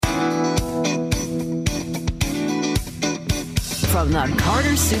From the Carter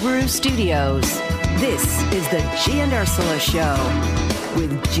Subaru Studios, this is the G and Ursula Show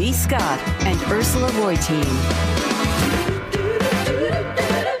with G. Scott and Ursula Reutin.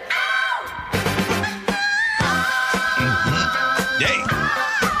 Yay.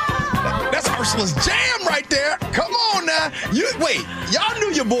 That's Ursula's jam right there. Come on now. Y'all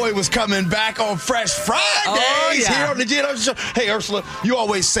knew your boy was coming back on Fresh Fridays here on the G and Ursula Show. Hey, Ursula, you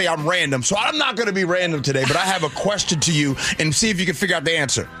always say I'm random, so I'm not going to be random today, but I have a question to you and see if you can figure out the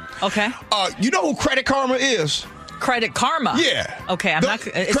answer. Okay. You know who Credit Karma is? Credit Karma? Yeah. Okay,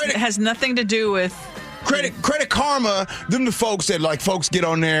 it has nothing to do with... Credit Karma, them the folks that folks get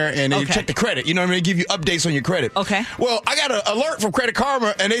on there and they check the credit. You know what I mean? They give you updates on your credit. Okay. Well, I got an alert from Credit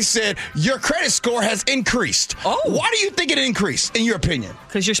Karma and they said your credit score has increased. Oh. Why do you think it increased, in your opinion?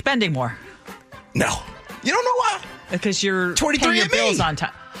 Because you're spending more. No. You don't know why? Because you're 23 paying your bills on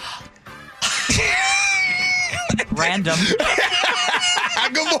time. Random.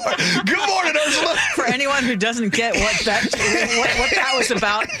 Good morning, Ursula. For anyone who doesn't get what that was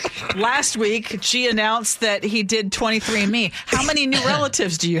about, last week, G announced that he did 23andMe. How many new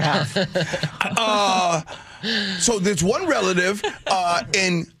relatives do you have? So there's one relative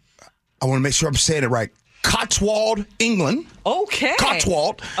in, I want to make sure I'm saying it right, Cotswold, England. Okay.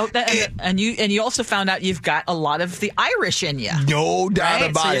 Cotswold. Oh, and you also found out you've got a lot of the Irish in you. No doubt about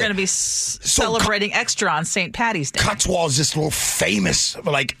it. So you're going to be celebrating extra on St. Patty's Day. Cotswold's this little famous,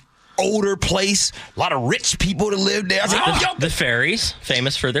 older place. A lot of rich people that live there. The ferries,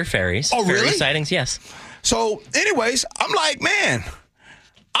 famous for their ferries. Oh, really? Ferry sightings, yes. So, anyways, I'm like, man,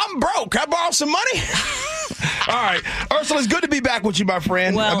 I'm broke. Can I borrow some money? All right. Ursula, it's good to be back with you, my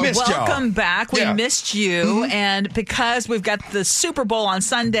friend. Well, I missed y'all. Welcome back. We missed you. And because we've got the Super Bowl on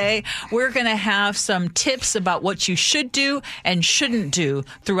Sunday, we're going to have some tips about what you should do and shouldn't do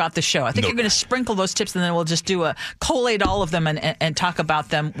throughout the show. I think you're going to sprinkle those tips, and then we'll just collate all of them and talk about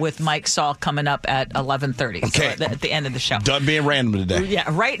them with Mike Saul coming up at 11:30. Okay. So at the end of the show. Done being random today. Yeah.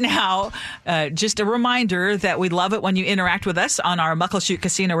 Right now, just a reminder that we love it when you interact with us on our Muckleshoot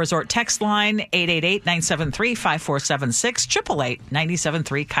Casino Resort text line, 888-973-5476,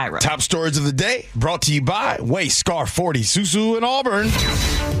 888-973 Cairo. Top stories of the day brought to you by Waste Scar 40, Susu in Auburn.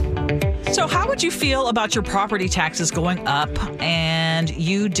 So how would you feel about your property taxes going up and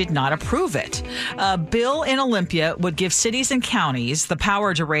you did not approve it? A bill in Olympia would give cities and counties the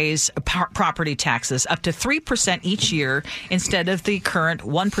power to raise property taxes up to 3% each year instead of the current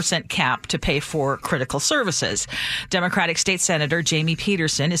 1% cap to pay for critical services. Democratic State Senator Jamie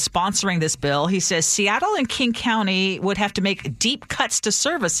Peterson is sponsoring this bill. He says Seattle and King County would have to make deep cuts to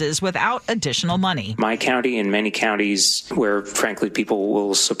services without additional money. My county and many counties where, frankly, people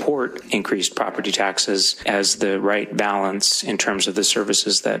will support increased property taxes as the right balance in terms of the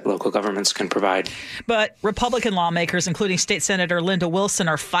services that local governments can provide. But Republican lawmakers, including State Senator Linda Wilson,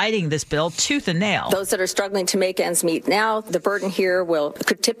 are fighting this bill tooth and nail. Those that are struggling to make ends meet now, the burden here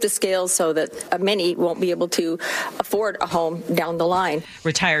could tip the scales so that many won't be able to afford a home down the line.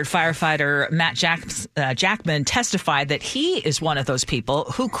 Retired firefighter Matt Jackman testified that he is one of those people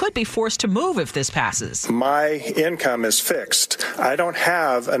who could be forced to move if this passes. My income is fixed. I don't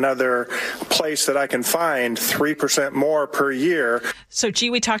have another place that I can find 3% more per year. So, G,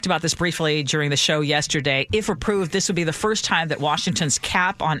 we talked about this briefly during the show yesterday. If approved, this would be the first time that Washington's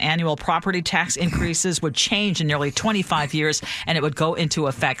cap on annual property tax increases would change in nearly 25 years, and it would go into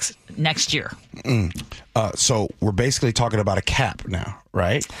effect next year. So we're basically talking about a cap now,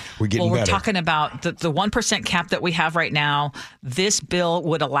 right? We're talking about the 1% cap that we have right now. This bill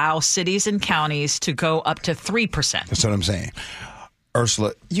would allow cities and counties to go up to 3%. That's what I'm saying.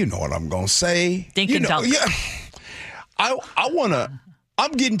 Ursula, you know what I'm going to say. Dink and dunk. Yeah.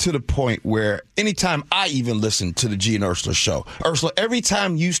 I'm getting to the point where anytime I even listen to the G and Ursula show, Ursula, every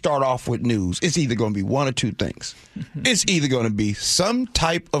time you start off with news, it's either going to be one or two things. It's either going to be some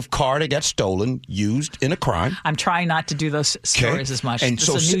type of car that got stolen, used in a crime. I'm trying not to do those stories as much. And it's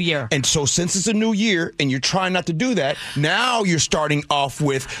a new year. And so since it's a new year and you're trying not to do that, now you're starting off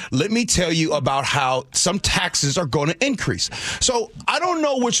with, let me tell you about how some taxes are going to increase. So I don't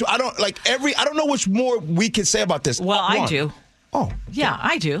know which more we can say about this. Well, I do. Oh. Yeah,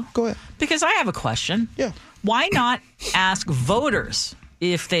 I do. Go ahead. Because I have a question. Yeah. Why not ask voters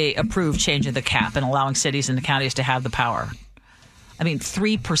if they approve changing the cap and allowing cities and the counties to have the power? I mean,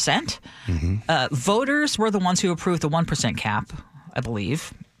 3%? Mm-hmm. Voters were the ones who approved the 1% cap, I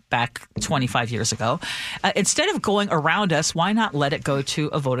believe, back 25 years ago. Instead of going around us, why not let it go to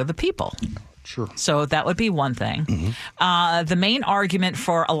a vote of the people? Sure. So that would be one thing. Mm-hmm. The main argument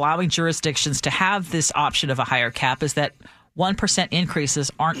for allowing jurisdictions to have this option of a higher cap is that 1%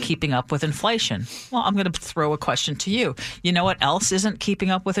 increases aren't keeping up with inflation. Well, I'm going to throw a question to you. You know what else isn't keeping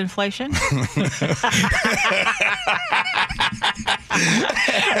up with inflation?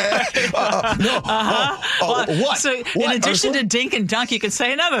 What? So in addition to dink and dunk, you could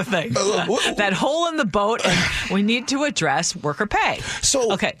say another thing. That hole in the boat, and we need to address worker pay.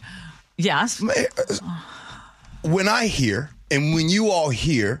 So, okay. Yes. When I hear, and when you all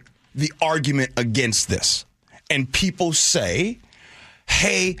hear the argument against this, and people say,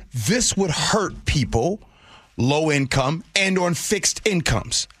 hey, this would hurt people, low income and on fixed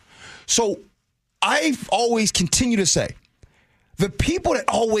incomes. So I've always continued to say, the people that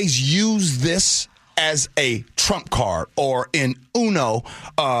always use this as a trump card or in Uno,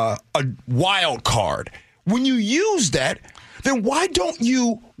 a wild card, when you use that, then why don't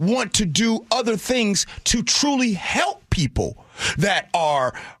you want to do other things to truly help people that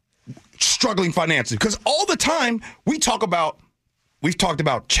are struggling financially? Because all the time we've talked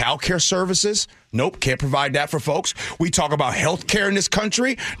about child care services. Nope, can't provide that for folks. We talk about health care in this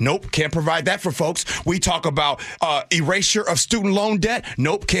country. Nope, can't provide that for folks. We talk about erasure of student loan debt.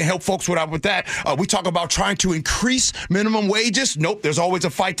 Nope, can't help folks with that. We talk about trying to increase minimum wages. Nope, there's always a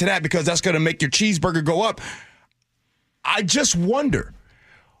fight to that because that's going to make your cheeseburger go up. I just wonder,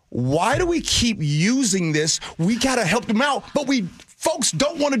 why do we keep using this? We got to help them out, but folks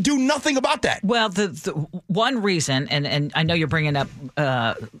don't want to do nothing about that. Well, the one reason, and I know you're bringing up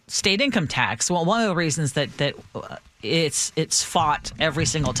state income tax. Well, one of the reasons that it's fought every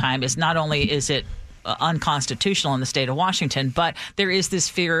single time is not only is it unconstitutional in the state of Washington, but there is this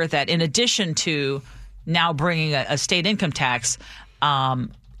fear that in addition to now bringing a state income tax,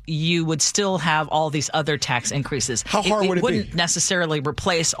 you would still have all these other tax increases. How hard would it be? It wouldn't necessarily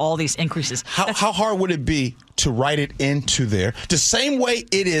replace all these increases. How hard would it be to write it into there? The same way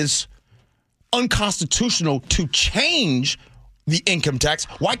it is unconstitutional to change the income tax,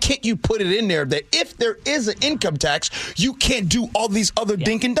 why can't you put it in there that if there is an income tax, you can't do all these other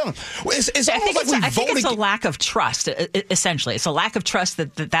dink and dunk? It's almost like we voted. I think it's a lack of trust, essentially. It's a lack of trust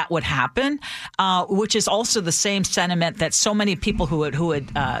that would happen, which is also the same sentiment that so many people who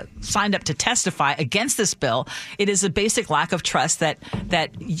had signed up to testify against this bill. It is a basic lack of trust that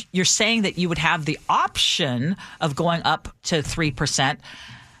you're saying that you would have the option of going up to 3%.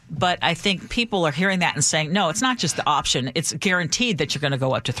 But I think people are hearing that and saying, no, it's not just the option. It's guaranteed that you're going to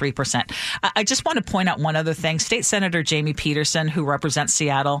go up to 3%. I just want to point out one other thing. State Senator Jamie Peterson, who represents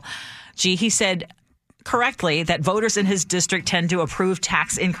Seattle, he said correctly that voters in his district tend to approve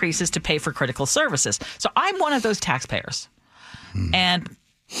tax increases to pay for critical services. So I'm one of those taxpayers. And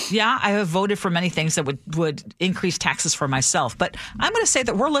yeah, I have voted for many things that would increase taxes for myself. But I'm going to say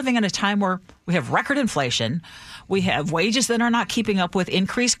that we're living in a time where we have record inflation. We have wages that are not keeping up with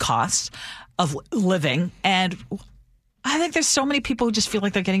increased costs of living. And I think there's so many people who just feel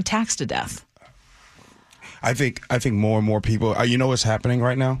like they're getting taxed to death. I think more and more people, you know what's happening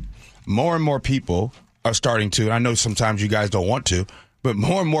right now? More and more people are starting to, and I know sometimes you guys don't want to, but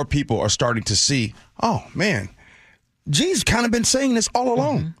more and more people are starting to see, oh, man, G's kind of been saying this all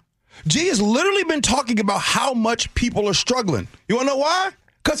along. Mm-hmm. G has literally been talking about how much people are struggling. You want to know why?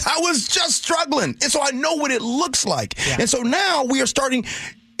 Because I was just struggling. And so I know what it looks like. Yeah. And so now we are starting,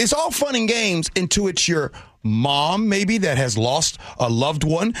 it's all fun and games until it's your mom maybe that has lost a loved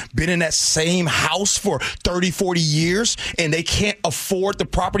one, been in that same house for 30, 40 years, and they can't afford the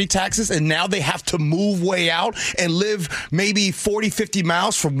property taxes, and now they have to move way out and live maybe 40, 50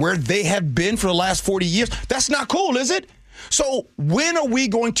 miles from where they have been for the last 40 years. That's not cool, is it? So when are we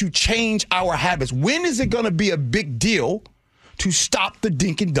going to change our habits? When is it going to be a big deal to stop the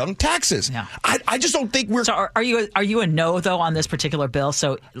dink and dunk taxes? Yeah. I just don't think we're... So are you a no, though, on this particular bill?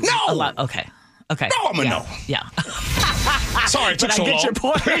 So no! Okay. No, I'm a no. Yeah. Sorry it took so long. I get your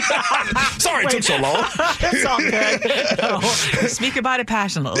point. Sorry it took so long. It's all good. No, speak about it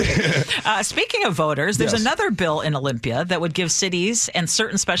passionately. Speaking of voters, there's another bill in Olympia that would give cities and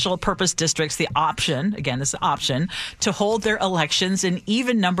certain special purpose districts the option, again, this is the option, to hold their elections in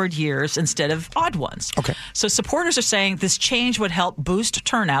even-numbered years instead of odd ones. Okay. So supporters are saying this change would help boost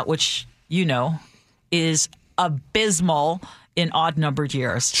turnout, which, you know, is abysmal in odd-numbered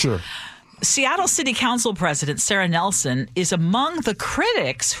years. Sure. Seattle City Council President Sarah Nelson is among the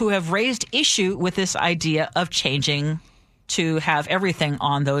critics who have raised issue with this idea of changing to have everything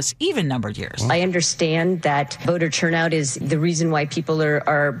on those even-numbered years. I understand that voter turnout is the reason why people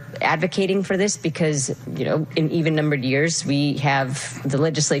are advocating for this, because, in even-numbered years, we have the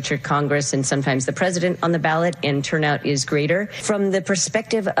legislature, Congress, and sometimes the president on the ballot, and turnout is greater. From the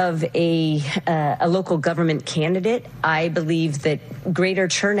perspective of a local government candidate, I believe that greater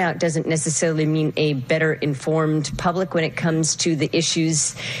turnout doesn't necessarily mean a better informed public when it comes to the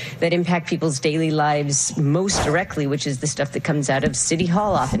issues that impact people's daily lives most directly, which is the stuff that comes out of City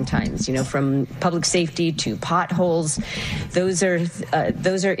Hall oftentimes, from public safety to potholes. Those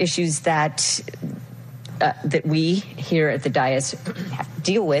are issues that we here at the dais have to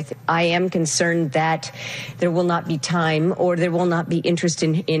deal with. I am concerned that there will not be time, or there will not be interest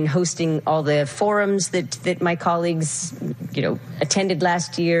in hosting all the forums that my colleagues, attended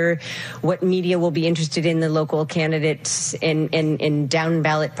last year, what media will be interested in the local candidates, and down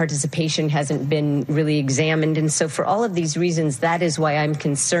ballot participation hasn't been really examined. And so for all of these reasons, that is why I'm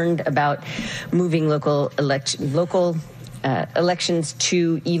concerned about moving local elections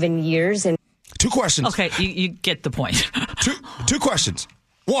to even years. And 2 questions. Okay, you get the point. Two questions.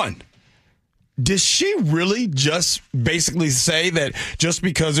 One, does she really just basically say that just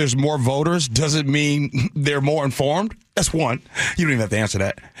because there's more voters doesn't mean they're more informed? That's one. You don't even have to answer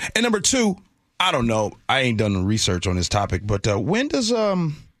that. And number 2, I don't know. I ain't done research on this topic, but when does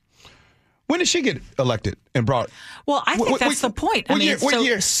she get elected and brought? Well, I think that's the point. What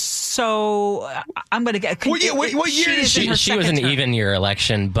year? So I'm going to get. What year is she? She was an even year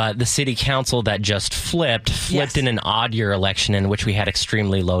election, but the city council that just flipped Yes. in an odd year election in which we had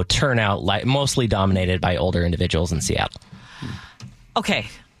extremely low turnout, mostly dominated by older individuals in Seattle. Okay.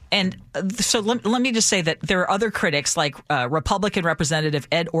 And so let me just say that there are other critics like Republican Representative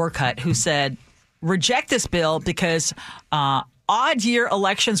Ed Orcutt who said, reject this bill because odd year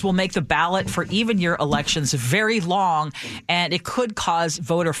elections will make the ballot for even year elections very long, and it could cause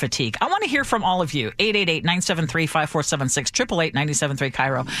voter fatigue. I want to hear from all of you. 888-973-5476, 888-973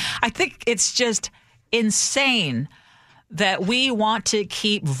 Cairo. I think it's just insane that we want to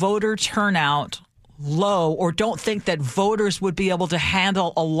keep voter turnout low, or don't think that voters would be able to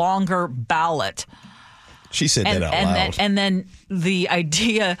handle a longer ballot. She said that out loud. And then the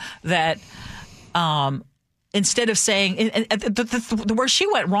idea that instead of saying, where she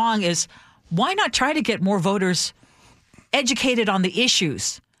went wrong is, why not try to get more voters educated on the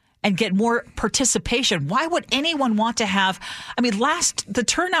issues and get more participation? Why would anyone want to have, the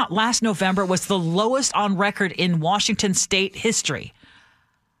turnout last November was the lowest on record in Washington state history.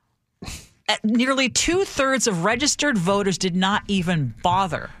 Nearly 2/3 of registered voters did not even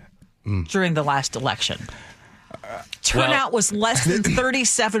bother during the last election. Turnout was less than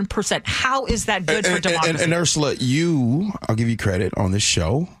 37%. How is that good for democracy? And Ursula, I'll give you credit on this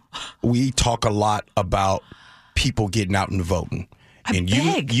show. We talk a lot about people getting out and voting.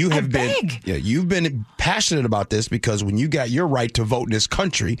 You've been passionate about this because when you got your right to vote in this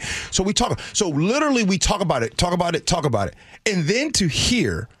country, so literally we talk about it. And then to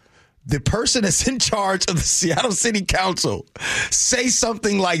hear the person that's in charge of the Seattle City Council say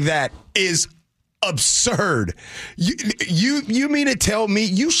something like that is absurd. You mean to tell me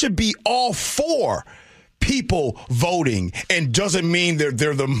you should be all for people voting, and doesn't mean what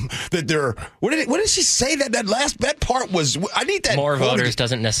did she say that part was? I need that. More voters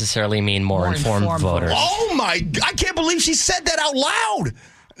doesn't necessarily mean more informed voters. Oh my! I can't believe she said that out loud.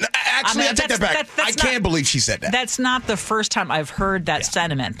 Actually, I take that back. I can't believe she said that. That's not the first time I've heard that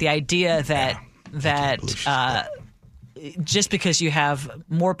sentiment. The idea that just because you have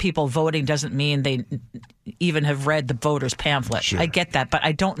more people voting doesn't mean they even have read the voters' pamphlet. Sure. I get that, but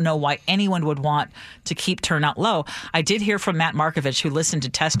I don't know why anyone would want to keep turnout low. I did hear from Matt Markovich, who listened to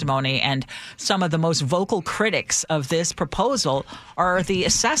testimony, and some of the most vocal critics of this proposal are the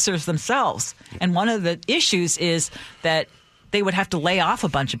assessors themselves. And one of the issues is that they would have to lay off a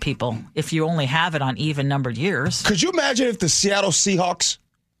bunch of people if you only have it on even-numbered years. Could you imagine if the Seattle Seahawks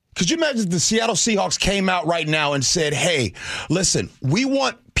came out right now and said, hey, listen, we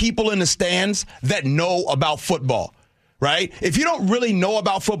want people in the stands that know about football, right? If you don't really know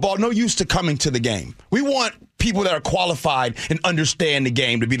about football, no use to coming to the game. We want people that are qualified and understand the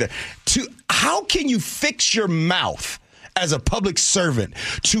game to be there. How can you fix your mouth as a public servant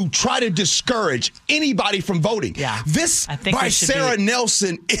to try to discourage anybody from voting? Yeah, this by Sarah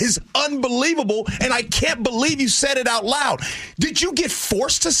Nelson is unbelievable, and I can't believe you said it out loud. Did you get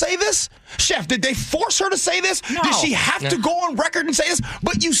forced to say this? Chef, did they force her to say this? No. Did she have to go on record and say this?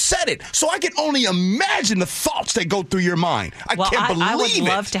 But you said it, so I can only imagine the thoughts that go through your mind. I can't believe it. I would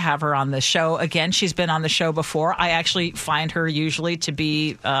love to have her on the show again. She's been on the show before. I actually find her usually to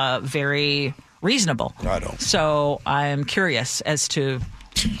be very reasonable. I don't. So I'm curious as to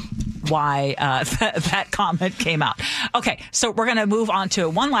why that comment came out. Okay, so we're going to move on to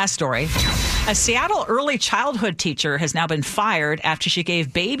one last story. A Seattle early childhood teacher has now been fired after she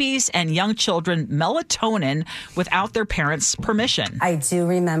gave babies and young children melatonin without their parents' permission. I do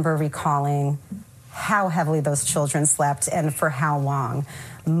remember recalling how heavily those children slept and for how long.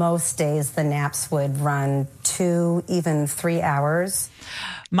 Most days the naps would run 2, even 3 hours.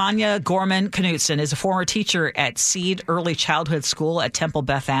 Manya Gorman-Knutson is a former teacher at Seed Early Childhood School at Temple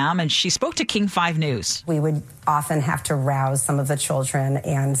Beth Am, and she spoke to King 5 News. We would often have to rouse some of the children,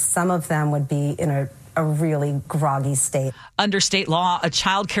 and some of them would be in a really groggy state. Under state law, a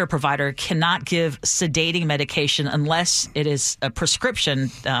child care provider cannot give sedating medication unless it is a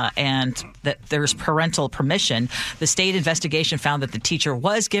prescription and that there's parental permission. The state investigation found that the teacher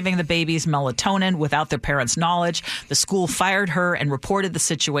was giving the babies melatonin without their parents' knowledge. The school fired her and reported the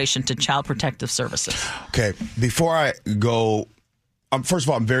situation to Child Protective Services. Okay, before I go, first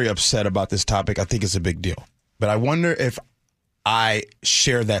of all, I'm very upset about this topic. I think it's a big deal. But I wonder if I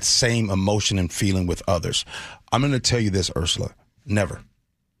share that same emotion and feeling with others. I'm going to tell you this, Ursula. Never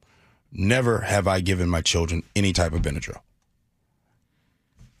have I given my children any type of Benadryl.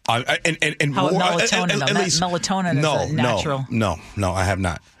 Melatonin is a natural. No, I have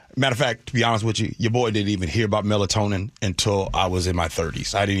not. Matter of fact, to be honest with you, your boy didn't even hear about melatonin until I was in my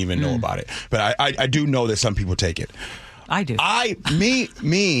 30s. I didn't even know about it. But I do know that some people take it. I do.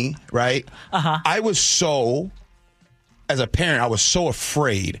 Me, right? I was so... As a parent, I was so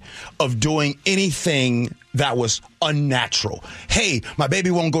afraid of doing anything that was unnatural. Hey, my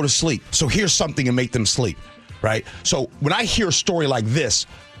baby won't go to sleep, so here's something to make them sleep, right? So when I hear a story like this,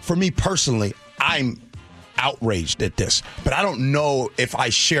 for me personally, I'm outraged at this. But I don't know if I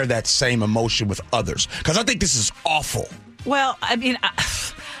share that same emotion with others, because I think this is awful. Well, I mean...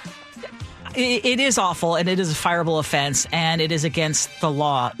 It is awful, and it is a fireable offense, and it is against the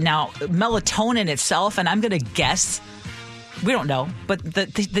law. Now, melatonin itself, and I'm going to guess... We don't know, but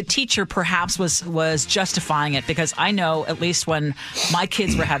the teacher perhaps was justifying it, because I know at least when my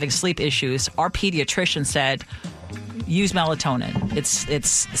kids were having sleep issues, our pediatrician said, use melatonin.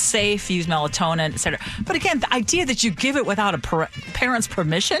 It's safe, use melatonin, etc. But again, the idea that you give it without a parent's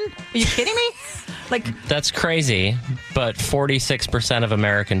permission? Are you kidding me? That's crazy, but 46% of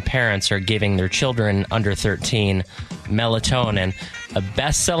American parents are giving their children under 13 melatonin. A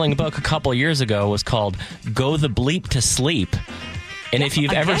best-selling book a couple years ago was called Go the Bleep to Sleep. And if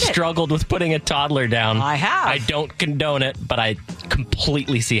you've ever struggled with putting a toddler down, I have. I don't condone it, but I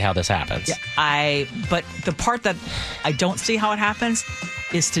completely see how this happens. Yeah, but the part that I don't see how it happens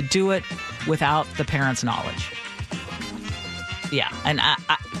is to do it without the parents' knowledge. Yeah, and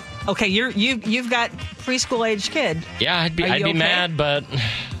okay, you've got preschool-age kid. Yeah, I'd be mad, but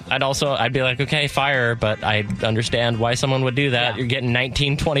I'd be like, okay, fire, but I understand why someone would do that. Yeah. You're getting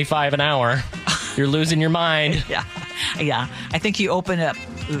 $19.25 an hour. You're losing your mind. Yeah. I think you open up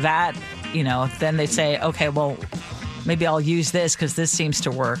that, then they say, okay, well, maybe I'll use this because this seems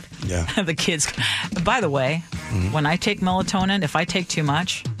to work. Yeah. The kids. By the way, when I take melatonin, if I take too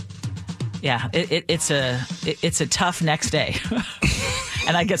much, it's a tough next day.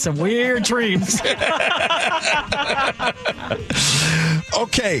 And I get some weird dreams.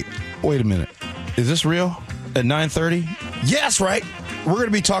 Okay, wait a minute. Is this real? At 9:30? Yes, right. We're going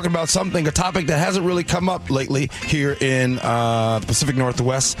to be talking about a topic that hasn't really come up lately here in the Pacific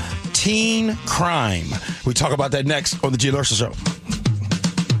Northwest, teen crime. We talk about that next on the G. Ursula Show.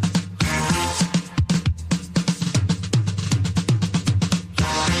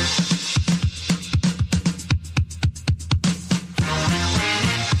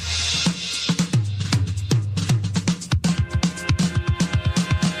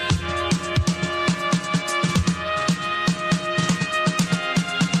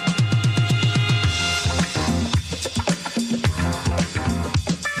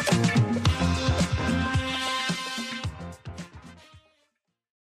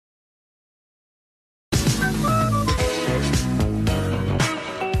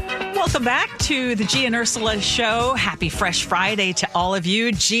 Welcome back to the G and Ursula Show. Happy Fresh Friday to all of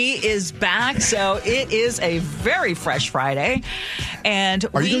you. G is back, so it is a very fresh Friday. And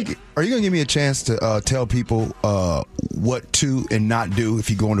are you going to give me a chance to tell people what to and not do if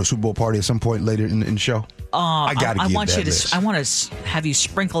you go into a Super Bowl party at some point later in the show? I want to have you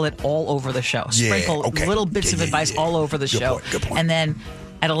sprinkle it all over the show. Sprinkle little bits of advice all over the show. Good point. And then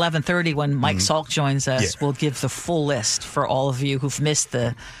at 11:30, when Mike Salk joins us, we'll give the full list for all of you who've missed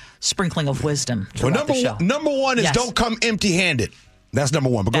the sprinkling of wisdom throughout the show. Number one is don't come empty-handed. That's number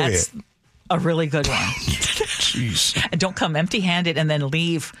one, but go ahead. A really good one. Jeez. And don't come empty-handed and then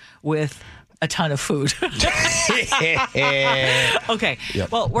leave with a ton of food. Okay.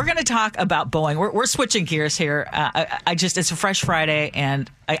 Yep. Well, we're going to talk about Boeing. We're switching gears here. It's a fresh Friday, and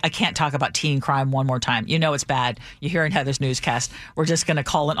I can't talk about teen crime one more time. You know it's bad. You hear in Heather's newscast. We're just going to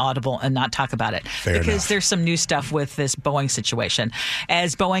call an audible and not talk about it. Fair enough. There's some new stuff with this Boeing situation.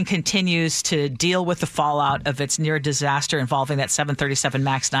 As Boeing continues to deal with the fallout of its near disaster involving that 737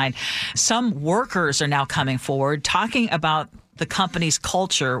 MAX 9, some workers are now coming forward talking about the company's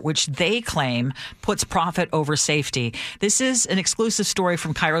culture, which they claim puts profit over safety. This is an exclusive story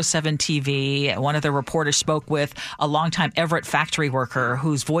from Cairo 7 TV. One of the reporters spoke with a longtime Everett factory worker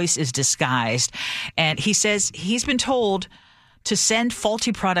whose voice is disguised. And he says he's been told to send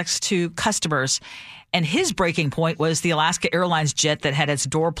faulty products to customers. And his breaking point was the Alaska Airlines jet that had its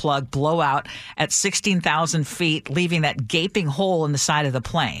door plug blow out at 16,000 feet, leaving that gaping hole in the side of the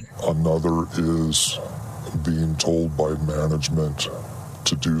plane. Another is being told by management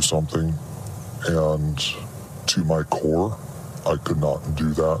to do something, and to my core, I could not do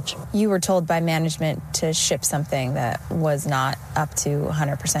that. You were told by management to ship something that was not up to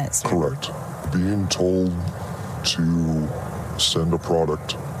 100%. Correct. Being told to send a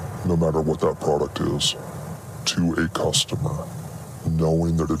product, no matter what that product is, to a customer,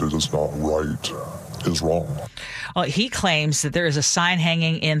 knowing that it is not right, is wrong. Well, he claims that there is a sign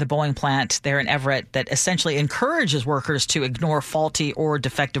hanging in the Boeing plant there in Everett that essentially encourages workers to ignore faulty or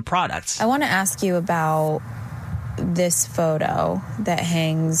defective products. I want to ask you about this photo that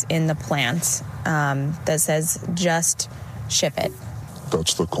hangs in the plant that says, just ship it.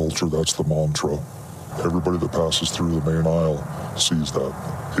 That's the culture, that's the mantra. Everybody that passes through the main aisle sees that.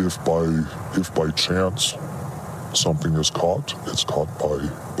 If by chance something is caught, it's caught by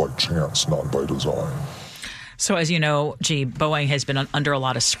chance, not by design. So as you know, Boeing has been under a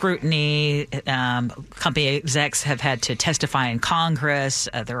lot of scrutiny. Company execs have had to testify in Congress.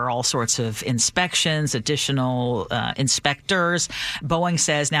 There are all sorts of inspections, additional inspectors. Boeing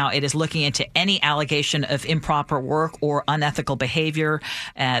says now it is looking into any allegation of improper work or unethical behavior.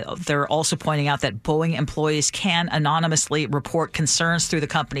 They're also pointing out that Boeing employees can anonymously report concerns through the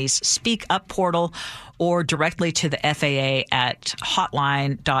company's Speak Up portal or directly to the FAA at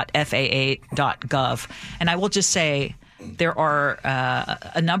hotline.faa.gov. And I will just say there are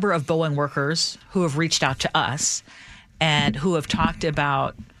a number of Boeing workers who have reached out to us and who have talked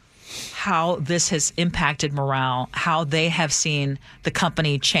about how this has impacted morale, how they have seen the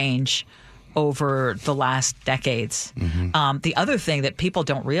company change over the last decades. Mm-hmm. The other thing that people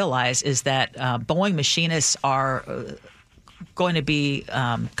don't realize is that Boeing machinists are going to be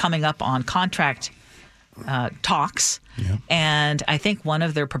coming up on contract talks. Yeah. And I think one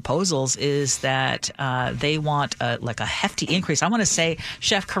of their proposals is that they want a hefty increase. I want to say,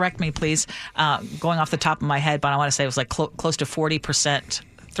 Chef, correct me, please, going off the top of my head, but I want to say it was like close to 40%,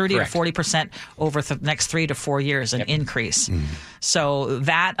 30 Correct. Or 40% over the next 3 to 4 years, an increase. Mm. So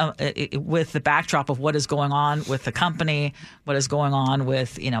that with the backdrop of what is going on with the company, what is going on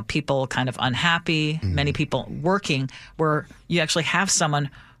with people kind of unhappy, many people working, where you actually have someone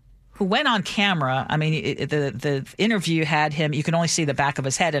who went on camera. I mean, the interview had him, you can only see the back of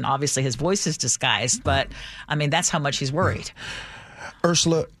his head, and obviously his voice is disguised, but I mean, that's how much he's worried.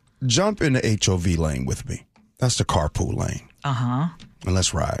 Ursula, jump in the HOV lane with me. That's the carpool lane. Uh-huh. And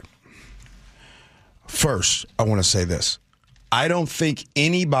let's ride. First, I want to say this. I don't think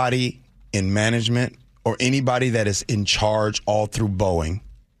anybody in management or anybody that is in charge all through Boeing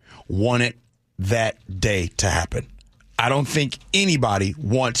wanted that day to happen. I don't think anybody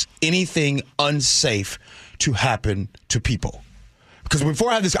wants anything unsafe to happen to people. Because before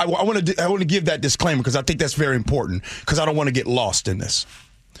I have this, I want to give that disclaimer because I think that's very important because I don't want to get lost in this.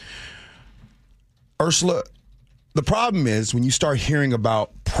 Ursula, the problem is when you start hearing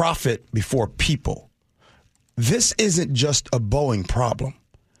about profit before people, this isn't just a Boeing problem.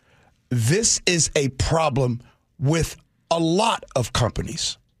 This is a problem with a lot of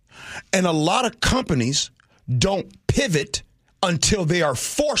companies. And a lot of companies don't pivot until they are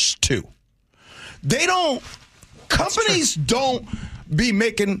forced to. Companies don't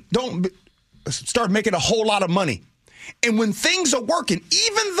start making a whole lot of money. And when things are working,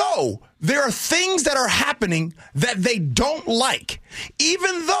 even though there are things that are happening that they don't like,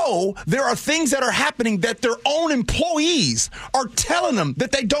 even though there are things that are happening that their own employees are telling them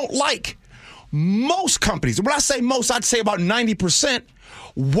that they don't like, most companies, when I say most, I'd say about 90%,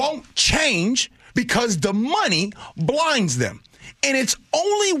 won't change because the money blinds them. And it's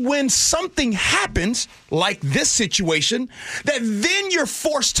only when something happens, like this situation, that then you're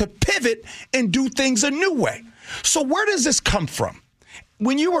forced to pivot and do things a new way. So where does this come from?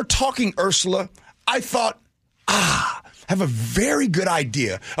 When you were talking, Ursula, I thought, have a very good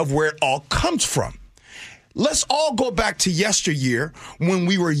idea of where it all comes from. Let's all go back to yesteryear when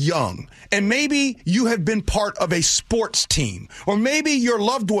we were young, and maybe you have been part of a sports team, or maybe your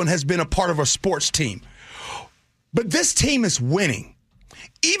loved one has been a part of a sports team. But this team is winning.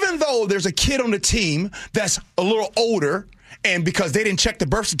 Even though there's a kid on the team that's a little older, and because they didn't check the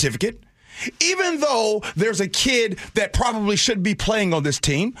birth certificate, even though there's a kid that probably should be playing on this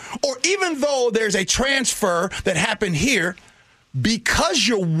team, or even though there's a transfer that happened here, because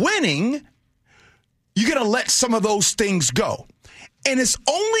you're winning, you're going to let some of those things go. And it's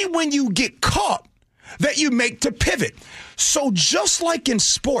only when you get caught that you make the pivot. So just like in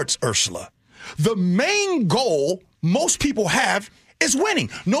sports, Ursula, the main goal most people have is winning.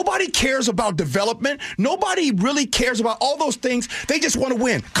 Nobody cares about development. Nobody really cares about all those things. They just want to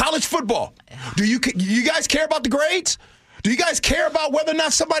win. College football. Do you guys care about the grades? Do you guys care about whether or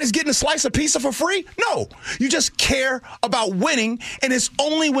not somebody's getting a slice of pizza for free? No. You just care about winning, and it's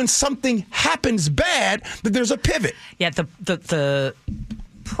only when something happens bad that there's a pivot. Yeah, the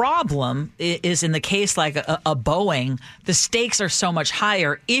problem is in the case like a Boeing, the stakes are so much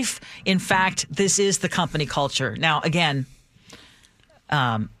higher if, in fact, this is the company culture. Now, again,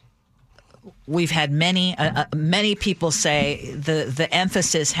 we've had many people say the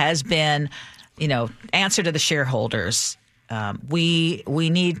emphasis has been, answer to the shareholders. We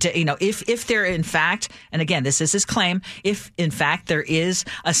need to, if there in fact, and again, this is his claim, if in fact there is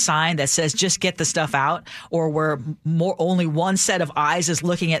a sign that says just get the stuff out, or where only one set of eyes is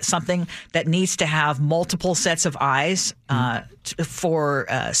looking at something that needs to have multiple sets of eyes for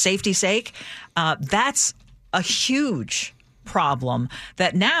safety's sake, that's a huge problem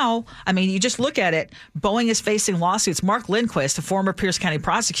that now, you just look at it, Boeing is facing lawsuits. Mark Lindquist, the former Pierce County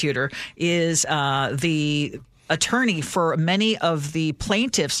prosecutor, is the attorney for many of the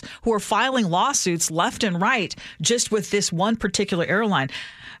plaintiffs who are filing lawsuits left and right just with this one particular airline,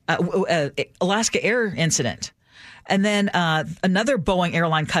 Alaska Air incident. And then another Boeing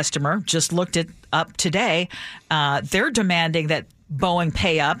airline customer just looked it up today. They're demanding that Boeing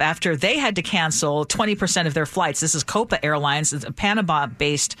pay up after they had to cancel 20% of their flights. This is Copa Airlines, a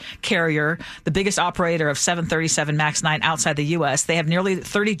Panama-based carrier, the biggest operator of 737 MAX 9 outside the U.S. They have nearly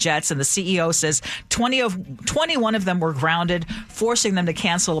 30 jets, and the CEO says 21 of them were grounded, forcing them to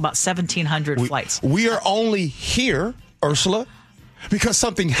cancel about 1,700 flights. We are only here, Ursula, because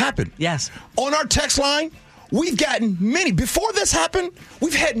something happened. Yes. On our text line, we've gotten many. Before this happened,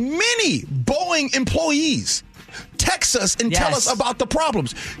 we've had many Boeing employees text us and tell us about the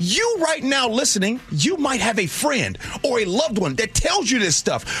problems. You right now listening, you might have a friend or a loved one that tells you this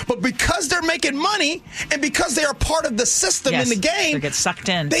stuff, but because they're making money and because they are part of the system in the game, they get sucked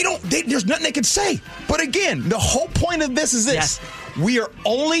in. There's nothing they can say. But again, the whole point of this is this. Yes. We are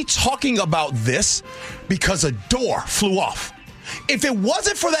only talking about this because a door flew off. If it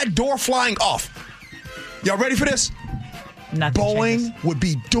wasn't for that door flying off, y'all ready for this? Boeing would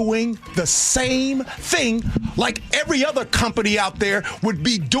be doing the same thing like every other company out there would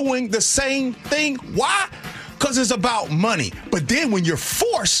be doing the same thing. Why? Because it's about money. But then when you're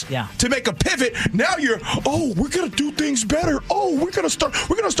forced to make a pivot, now we're going to do things better. We're going to start.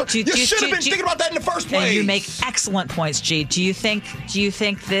 You should have been thinking about that in the first place. And you make excellent points, G. Do you think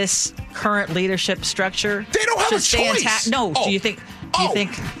this current leadership structure they don't have a stay choice? Intact? No. Do you think?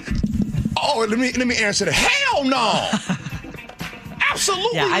 Let me answer that. Hell no.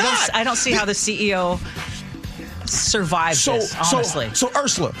 Absolutely not. I don't see how the CEO survives this, honestly. So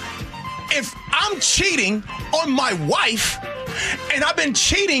Ursula, if I'm cheating on my wife, and I've been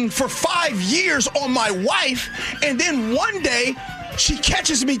cheating for 5 years on my wife, and then one day she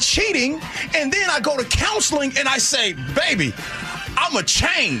catches me cheating, and then I go to counseling and I say, baby, I'm a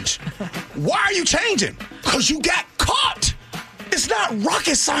change. Why are you changing? Because you got caught. It's not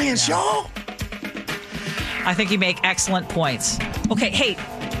rocket science, y'all. I think you make excellent points. Okay, hey,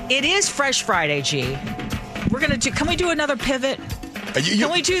 it is Fresh Friday, G. Can we do another pivot?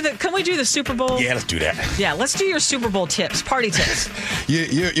 Can we do the Super Bowl? Yeah, let's do that. Yeah, let's do your Super Bowl tips, party tips.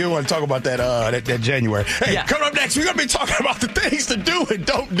 You want to talk about that January. Hey, coming up next, we're going to be talking about the things to do and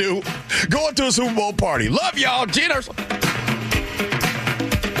don't do going to a Super Bowl party. Love y'all. Gina.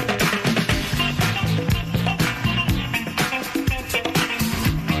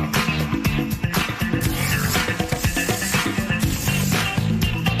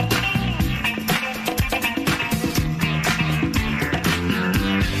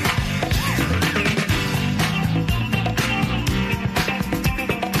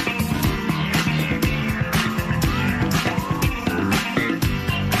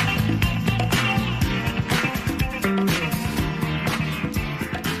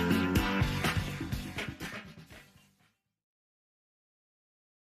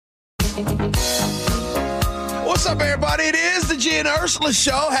 What's up, everybody? It is the G and Ursula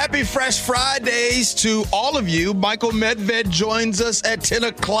Show. Happy Fresh Fridays to all of you. Michael Medved joins us at 10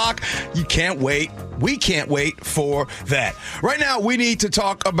 o'clock. You can't wait. We can't wait for that. Right now, we need to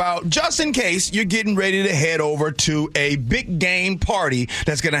talk about, just in case you're getting ready to head over to a big game party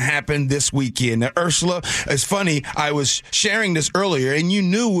that's going to happen this weekend. Now, Ursula, it's funny, I was sharing this earlier, and you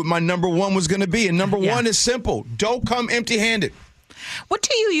knew what my number one was going to be. And number one is simple. Don't come empty-handed. What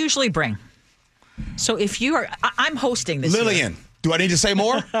do you usually bring? So if you are, I'm hosting this Lillian. year. Do I need to say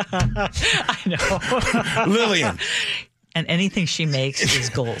more? I know. Lillian. And anything she makes is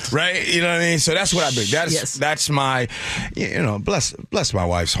gold. Right? You know what I mean? So that's what I bring. That's my, bless my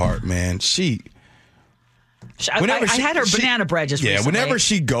wife's heart, man. I had her banana bread just recently. Whenever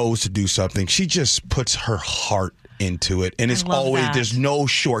she goes to do something, she just puts her heart into it. And it's always, there's no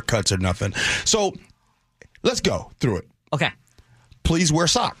shortcuts or nothing. So let's go through it. Okay. Please wear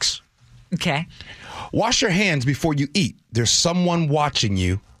socks. Okay. Wash your hands before you eat. There's someone watching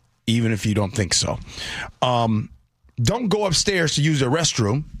you, even if you don't think so. Don't go upstairs to use the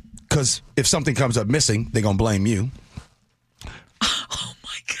restroom, because if something comes up missing, they're going to blame you. Oh,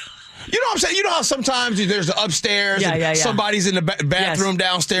 my God. You know what I'm saying? You know how sometimes there's the upstairs and somebody's in the bathroom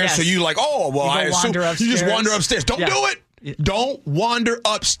downstairs, so you like, I assume you just wander upstairs. Don't do it. Don't wander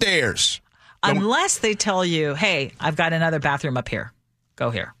upstairs. Unless they tell you, hey, I've got another bathroom up here. Go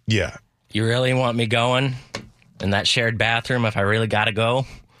here. Yeah. You really want me going in that shared bathroom if I really got to go?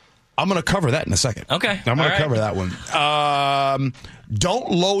 I'm going to cover that in a second. Okay. I'm going to cover that one. Don't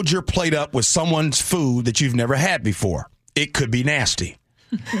load your plate up with someone's food that you've never had before. It could be nasty.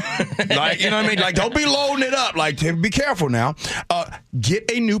 Like, you know what I mean? Like, don't be loading it up. Like, be careful now. Get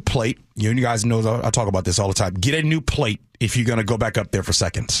a new plate. You guys know I talk about this all the time. Get a new plate if you're going to go back up there for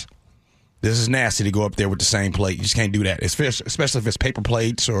seconds. This is nasty to go up there with the same plate. You just can't do that, especially if it's paper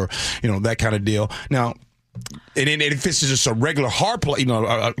plates or, that kind of deal. Now, and if it's just a regular hard plate,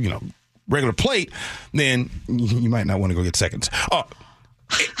 regular plate, then you might not want to go get seconds.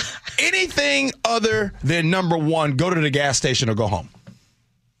 Anything other than number one, go to the gas station or go home.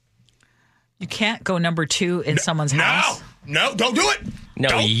 You can't go number two in someone's house? No, don't do it.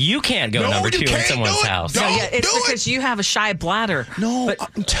 No, you can't go number two in someone's house. It's because you have a shy bladder. No, but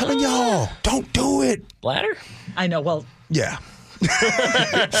I'm telling y'all, don't do it. Bladder? I know, well. Yeah.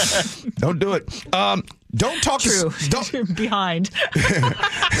 Don't do it. Don't talk to behind.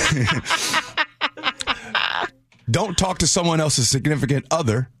 Don't talk to someone else's significant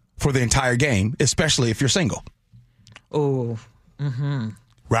other for the entire game, especially if you're single. Oh. Mm-hmm.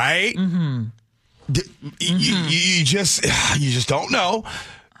 Right? Mm-hmm. You just don't know.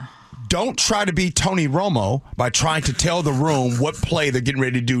 Don't try to be Tony Romo by trying to tell the room what play they're getting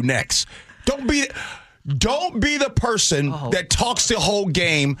ready to do next. Don't be the person that talks the whole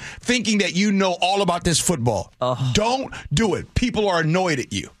game thinking that you know all about this football. Don't do it. People are annoyed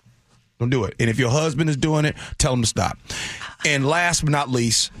at you. Don't do it. And if your husband is doing it, tell him to stop. And last but not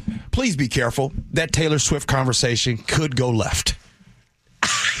least, please be careful. That Taylor Swift conversation could go left.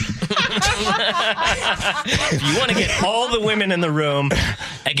 If you want to get all the women in the room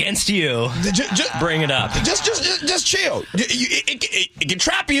against you, bring it up. Just chill. It can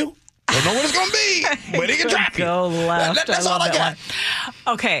trap you. Don't know what it's going to be, but it can trap you. Go left. That's all I got.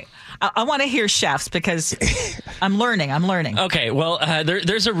 Okay. I want to hear chefs because I'm learning. Okay, well,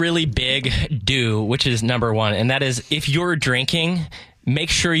 there's a really big do, which is number one, and that is if you're drinking,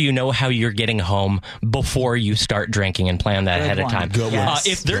 make sure you know how you're getting home before you start drinking and plan that ahead of time.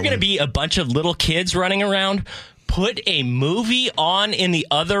 If there are going to be a bunch of little kids running around, put a movie on in the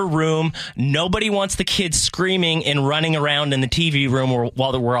other room. Nobody wants the kids screaming and running around in the TV room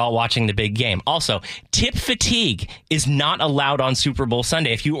while we're all watching the big game. Also, tip fatigue is not allowed on Super Bowl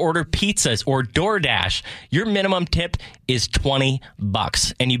Sunday. If you order pizzas or DoorDash, your minimum tip is $20.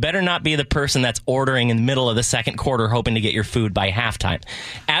 And you better not be the person that's ordering in the middle of the second quarter hoping to get your food by halftime.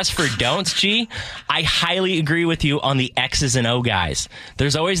 As for don'ts, G, I highly agree with you on the X's and O guys.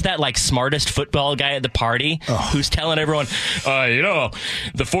 There's always that smartest football guy at the party who's telling everyone, the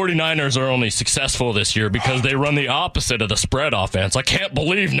 49ers are only successful this year because they run the opposite of the spread offense. I can't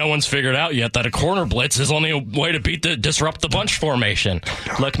believe no one's figured out yet that a corner blitz is only a way to disrupt the bunch formation.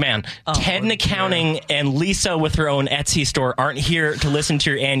 Look, man, Ted in accounting and Lisa with her own Etsy store aren't here to listen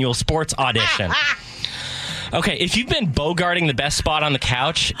to your annual sports audition. Okay, if you've been bogarting the best spot on the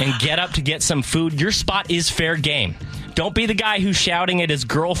couch and get up to get some food, your spot is fair game. Don't be the guy who's shouting at his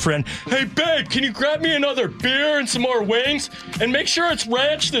girlfriend, "Hey, babe, can you grab me another beer and some more wings? And make sure it's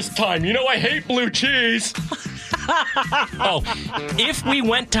ranch this time. You know I hate blue cheese." Oh, if we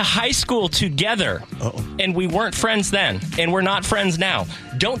went to high school together and we weren't friends then and we're not friends now,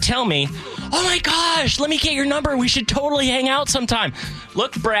 don't tell me, oh my gosh, let me get your number. We should totally hang out sometime.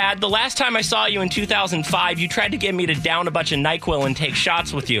 Look, Brad, the last time I saw you in 2005, you tried to get me to down a bunch of NyQuil and take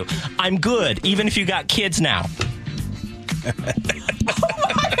shots with you. I'm good, even if you got kids now.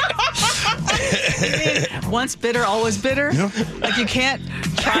 Once bitter, always bitter? Yeah. Like you can't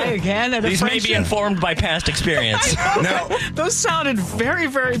try again at a These friendship? may be informed by past experience. Now, those sounded very,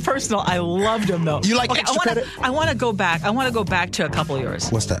 very personal. I loved them, though. You like extra credit? I want to go back. I want to go back to a couple of yours.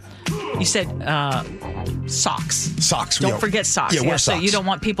 What's that? You said socks. Socks. Don't forget socks. Yeah, wear socks. So you don't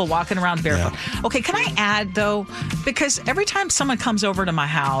want people walking around barefoot. Yeah. Okay, can I add, though, because every time someone comes over to my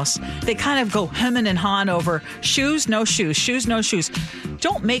house, they kind of go hemming and hawing over shoes, no shoes, shoes, no shoes.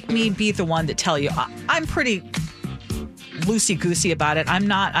 Don't make me be the one to tell you. I'm pretty loosey-goosey about it. I'm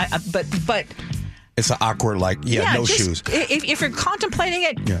not, but... It's an awkward, no shoes. If you're contemplating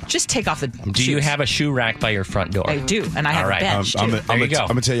it, just take off the shoes. Do you have a shoe rack by your front door? I do, and I have a bench, too. I'm going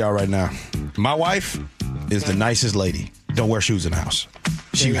to tell y'all right now. My wife is the nicest lady. Don't wear shoes in the house.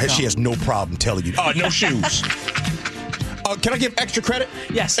 She has no problem telling you, no shoes. Can I give extra credit?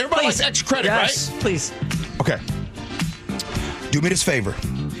 Yes, Everybody please. likes extra credit, yes, right? Please. Okay. Do me this favor.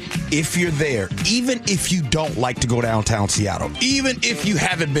 If you're there, even if you don't like to go downtown Seattle, even if you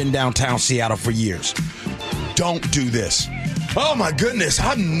haven't been downtown Seattle for years, don't do this. Oh my goodness,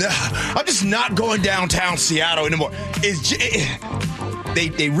 I'm just not going downtown Seattle anymore.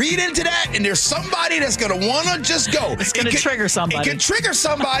 They read into that, and there's somebody that's going to want to just go. It's going to trigger somebody. It can trigger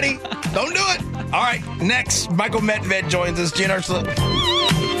somebody. Don't do it. All right, next, Michael Medved joins us. Jen Ursula.